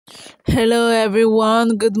Hello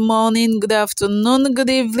everyone, good morning, good afternoon, good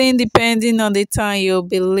evening, depending on the time you'll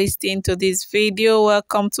be listening to this video.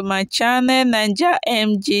 Welcome to my channel, Naija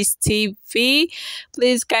MG's TV.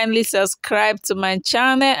 Please kindly subscribe to my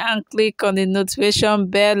channel and click on the notification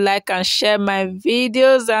bell, like and share my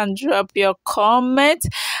videos and drop your comment.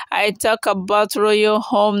 I talk about royal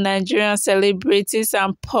home, Nigerian celebrities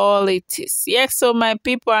and politics. Yes, so my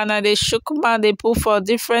people, and they shook man, they put for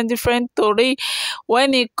different story.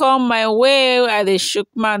 When it come my way, I dey shook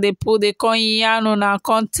mouth dey put dey come yarn una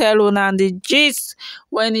come tell una the gist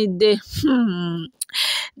when e dey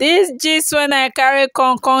this gist when I carry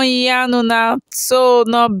come yarn una so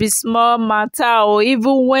no be small matter o.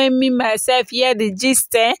 Even when me myself hear the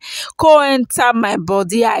gist come enter my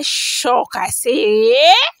body, I shock. I say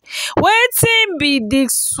wetin be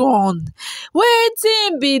this one?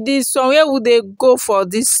 Wetin be this one? Where would they go for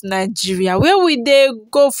this Nigeria? Where would they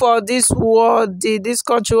go for this world? This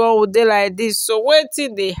country would they like this? So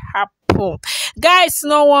wetin dey happen? Guys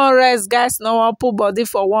no one rest, guys no one put body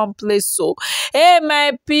for one place. So hey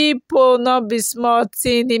my people, no be small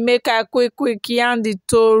thing. They make a quick yarn the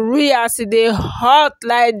tori as e dey hot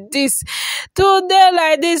like this today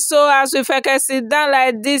like this. So as we can sit down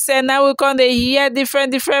like this, and now we come dey hear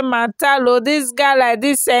different matter. Oh, this guy like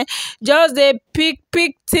this just dey pick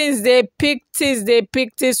things, they pick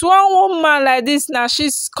things. One woman like this now,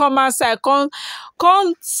 she's come outside,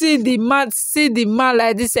 come see the man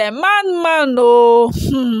like this, man oh.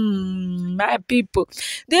 My people,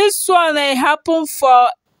 this one happen for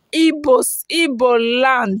Igbo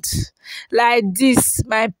land like this.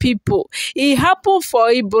 My people, it happen for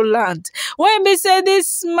Igbo land. When we say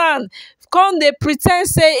this man come dey pretend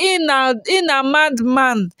say in a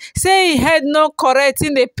madman, say him head no correct,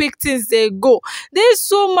 in the pick things dey go. This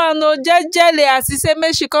woman no jejely as he say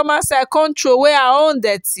make she come outside, come throw away her own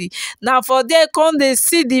dirty. Now for there come dey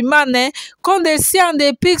see the man come dey see and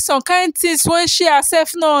dey pick some kind things when she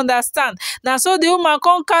herself no understand. Now so the woman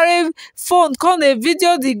come carry phone come dey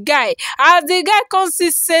video the guy. As the guy come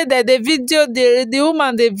see say that the video the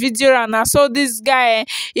woman dey video, and now so this guy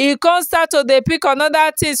he come start to dey pick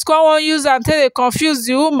another things, come wan use until they confuse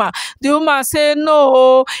the woman. The woman say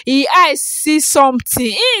no, he eyes see something.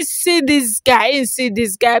 He see this guy.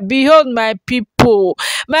 Behold my people,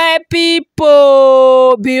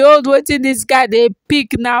 behold wetin this guy they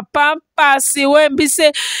pick na pampers. When be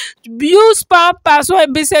say use pampers,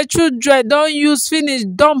 when be say children don't use finish,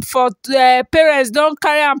 dump for parents don't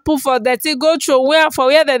carry and put for dirty, go throw where for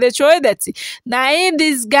where they throw away dirty. Now in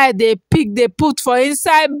this guy they pick, they put for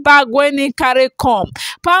inside bag when he carry come.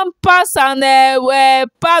 Pampers and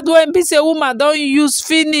pad when be say woman don't use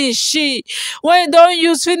finish. She when don't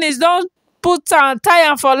use finish, don't put and tie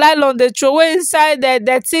am for nylon, dey throw away inside the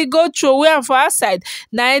dirty, go throw away am for outside.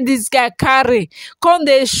 Now this guy carry come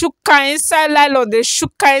dey shook inside nylon, dey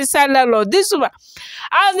shook inside nylon. This woman,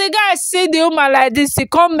 as the guy see the woman like this, he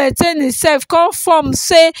come maintain himself, come form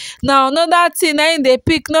say now another thing na him dey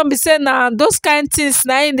pick, no be say na those kind things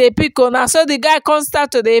na him dey pick. Now so the guy come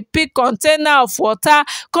start to dey pick container of water,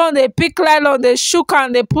 come dey pick nylon, dey shook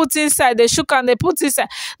and dey put inside, dey shook and dey put inside.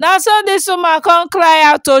 Now so this woman come cry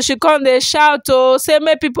out, oh, she come dey shout, oh, say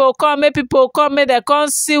make people come, make they come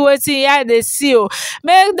see wetin eye dey see, oh,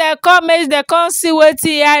 make they come see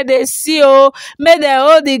wetin eye dey see, oh, make they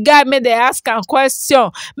hold the guy, make they ask am question,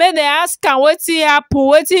 make they ask am wetin happen,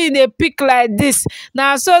 wetin he dey pick like this.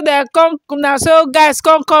 Now so they come, now so guys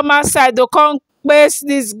come outside to come face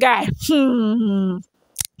this guy.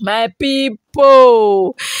 My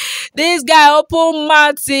people, this guy open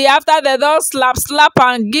mouth after they don't slap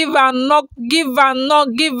and give and knock,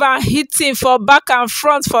 hit him for back and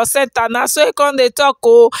front for center. Now so he come dey talk,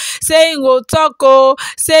 oh, say him go talk, oh,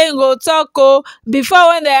 say him go talk, oh. Before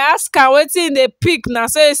when they ask am wetin dey pick, now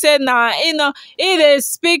so he say nah, he dey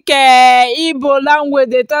speak Igbo language.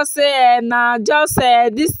 They talk say nah just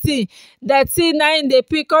this thing, that thing na him dey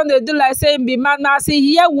pick, come dey do like say him be mad. Now see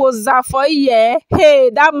here was that for here, hey,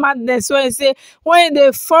 that madness when he say when they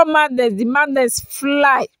form madness, the madness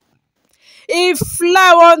fly. He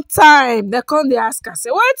fly one time. They come dey ask her, say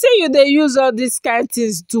wetin you dey use all these kind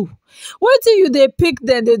things do? Wetin you dey pick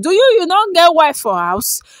them dey do? You not get wife for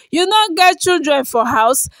house, you not get children for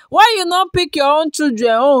house, why you not pick your own children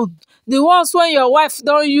own? the ones when your wife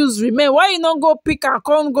don't use remain, why you no go pick and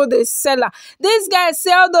come go dey sell am? Dis guy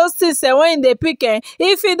say all those things when dey pick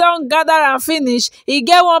if he don't gather and finish, he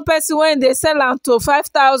get one person when they sell am to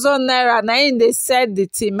 5,000 naira, na him dey sell the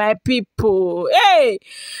thing. My people, hey,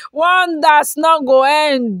 wonders not go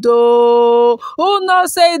end though. Who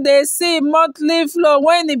knows say they see monthly flow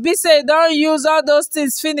when e be say don't use all those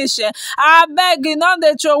things finish. Abeg, e no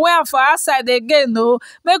dey throway am for outside again o.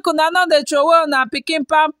 Make una no dey throway una pikin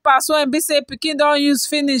pampers when be say pikin don use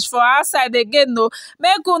finish for outside again o.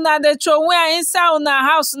 Make una dey throway am inside una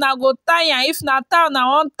house, una go tie am. If na tie una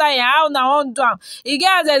wan tie am, how una wan do am? E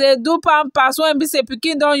get as dem dey do pampers when be say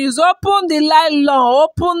pikin don use. Open the nylon,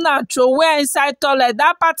 open am, throway am inside toilet.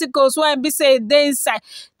 That particles when be say e dey inside,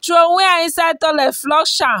 throway am inside toilet,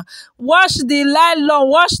 flush am. Wash the nylon,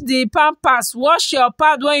 wash the pampers, wash your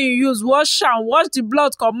pad when you use, wash am, wash the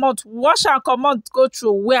blood comot, wash am comot, go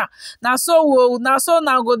throway am. Na so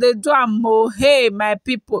na go dey do am o. Hey my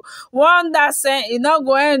people, wonders e no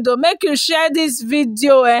go end o. Make you share this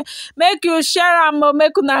video make you share am o.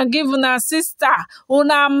 Make una give una sister,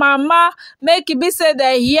 una mama, make e be say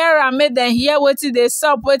dem hear am, make dem hear wetin dey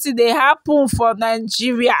sup, wetin dey happen for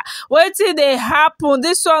Nigeria, wetin dey happen.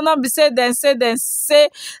 This one no be say dem say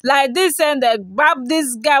like this, and dem gbab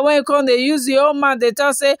this guy when he come dey use the old man dey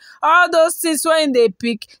talk say all those things when he dey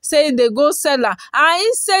pick, say he dey go sell am, and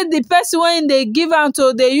he say the person when he dey give am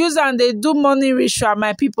to dey use am dey do money ritual.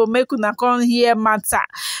 My people, make una come hear matter,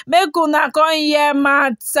 make una come hear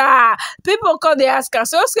matter. People come dey ask am,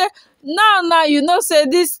 so okay, now you know say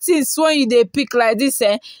these things when you dey pick like this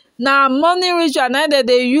na money ritual na dem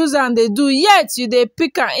dey use and dey do, yet you dey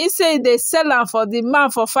pick am. He say dey sell am for the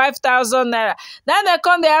man for 5,000 naira. Then dem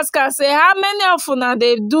come dey ask am say how many of una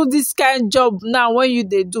dey do this kind job now when you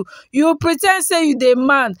dey do? You pre ten d say you dey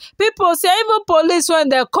mad. People say even police when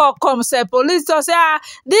dem call come say, police talk say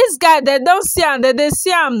this guy dem don see am, dem dey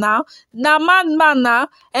see am now, na madman now.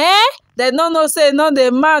 Dem no know say no dey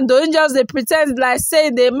mad though, him just dey pre ten d like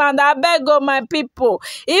say dey mad. Abeg o my people,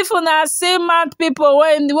 if una see mad people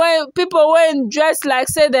when people wey dress like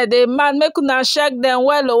say dem dey mad, make una check dem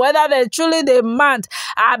well o, whether dem truly dey mad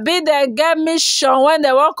abi dem get mission when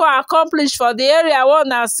dem wan come accomplish for the area wey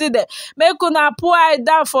una see dem. Make una put eye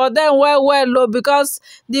down for dem well o, because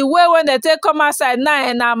the way when dem take come outside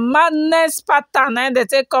now na madness pattern na dem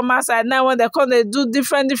take come outside now, when dem come dey do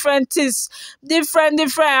different things, different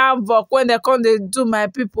havoc when dem come dey do. My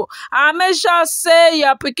people, and make sure say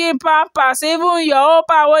your pikin pampers, even your own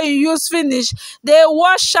pad wey you use finish, dey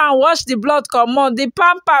wash am, wash the blood comot, the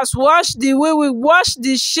pampers wash the wash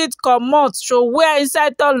the shit comot, throway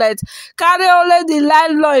inside toilet, carry only the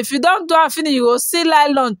nylon. If you don do am finish, you go see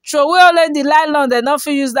nylon, throway only the nylon. Dem no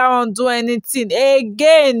fit use that one do anything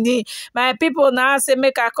again. My people, na say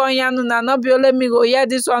make I come yarn una, no be only me go hear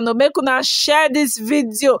this one o. Make una share this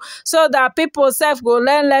video so that people sef go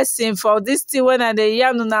learn lesson for this thing when I dey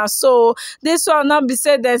yarn una. So this one no be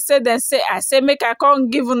say dem say, I say make I come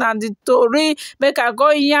give una the tori, make I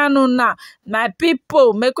go yarn una. My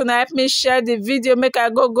people, make una help me share the video, make I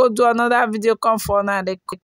go do another video come for una.